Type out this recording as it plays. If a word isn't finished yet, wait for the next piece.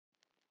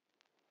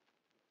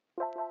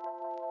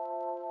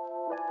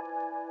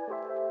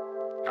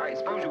I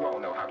suppose you all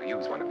know how to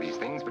use one of these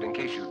things, but in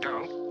case you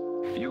don't,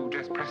 you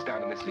just press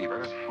down on this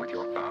lever with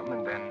your thumb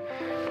and then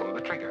pull the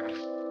trigger.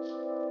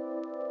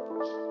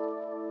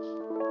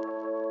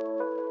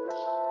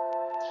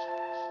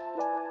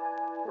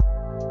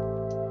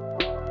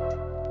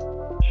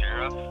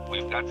 Sheriff,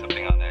 we've got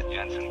something on that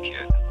Jensen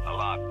kid. A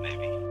lot,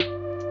 maybe.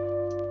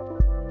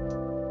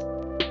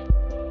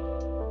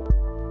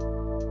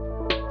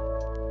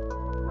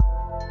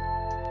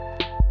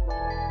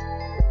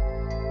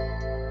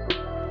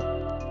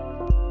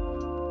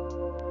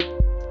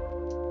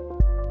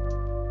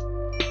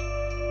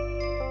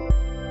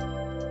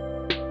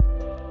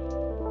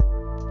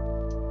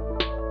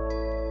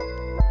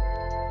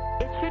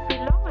 It should be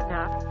low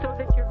enough so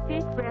that your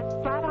feet rest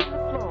flat on the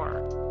floor.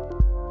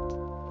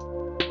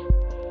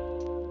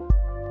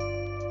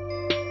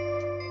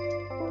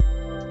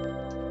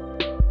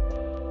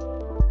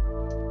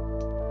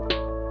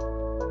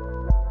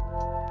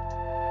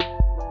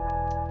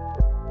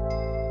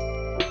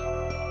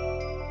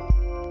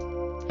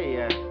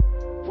 Hey,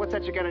 what's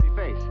that you got on your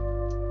face?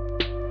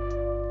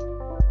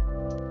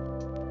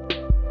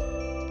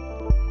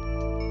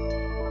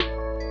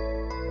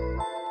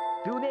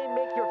 Do they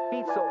make your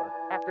feet sore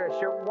after a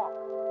short walk?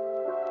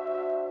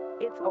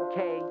 It's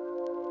okay.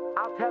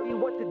 I'll tell you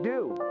what to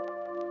do.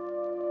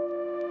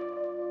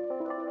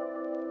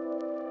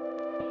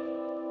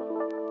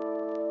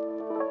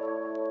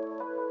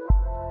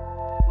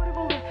 What of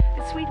all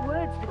the sweet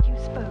words that you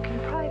spoke in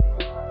private?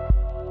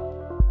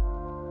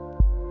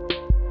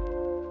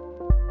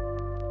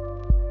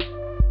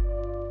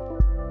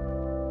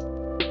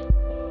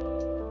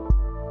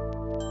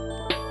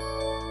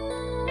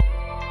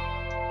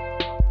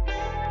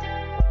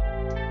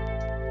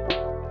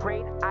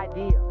 Great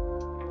idea.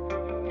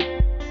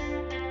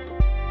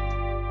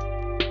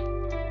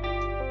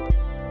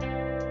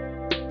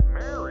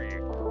 Merry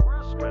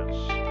Christmas.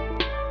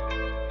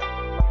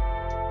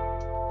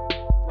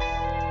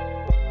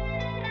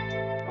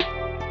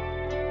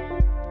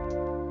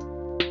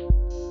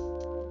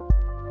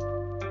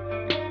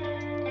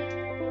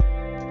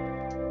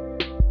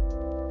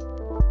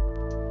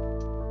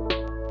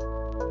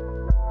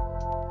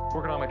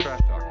 Working on my trash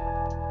talk.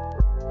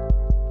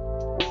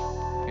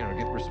 You know, to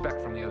get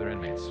respect from the other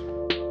inmates.